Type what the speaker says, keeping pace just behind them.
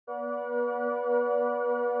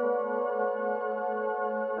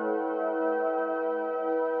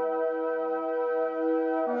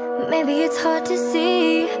Maybe it's hard to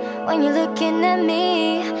see when you're looking at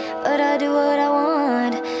me, but I do what I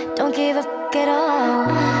want, don't give a fuck at all.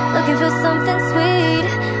 Looking for something sweet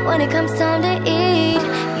when it comes time to eat.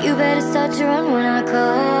 You better start to run when I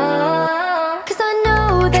call, 'cause I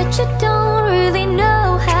know that you don't really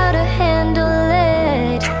know how to handle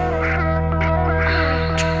it.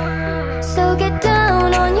 So get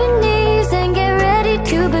down on your knees and get ready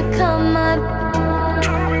to become my.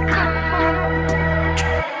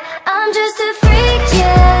 I'm just a freak,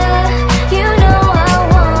 yeah. You know I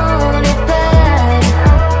want it bad,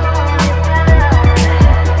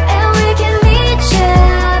 and we can meet,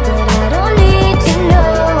 yeah, but I don't need to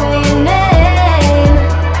know your name.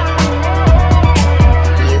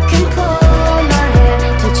 You can pull my hair,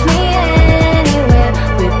 touch me anywhere,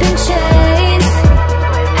 whipping chains.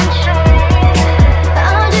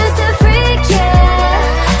 I'm just a freak, yeah,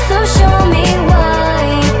 so show me why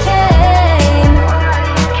you came.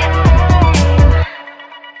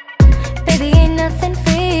 Baby, ain't nothing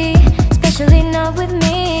free, especially not with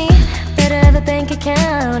me. Better have a bank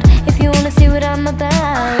account if you wanna see what I'm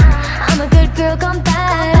about. I'm a good girl gone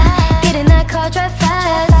bad. Get in that car, drive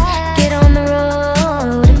fast, get on the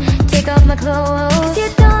road, take off my clothes. 'Cause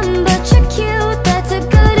you're dumb but you're cute, that's a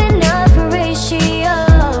good enough ratio.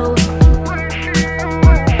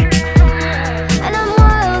 And I'm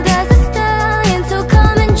wild as a stallion, so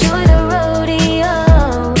come enjoy the rodeo.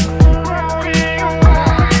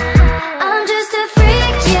 I'm just a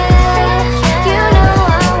freak, yeah. You know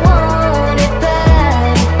I want it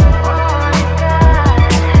bad,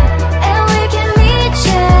 and we can meet,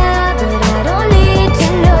 yeah, but I don't need to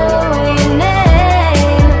know your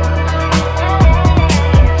name.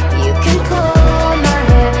 You can pull my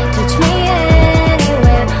hair, touch me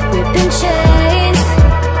anywhere, whipping chains.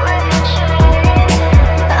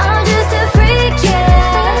 I'm just a freak,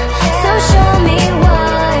 yeah, so show me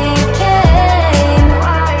why you came.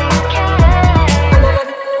 I'm a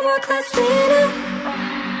world class sinner,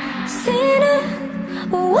 sinner.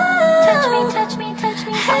 Whoa. Touch me, touch me, touch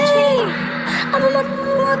me, touch me. I'm a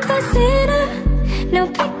world class sinner, no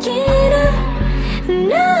beginner,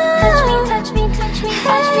 no. Touch me, touch me, touch me,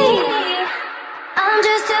 touch me. I'm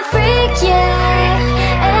just a freak, yeah.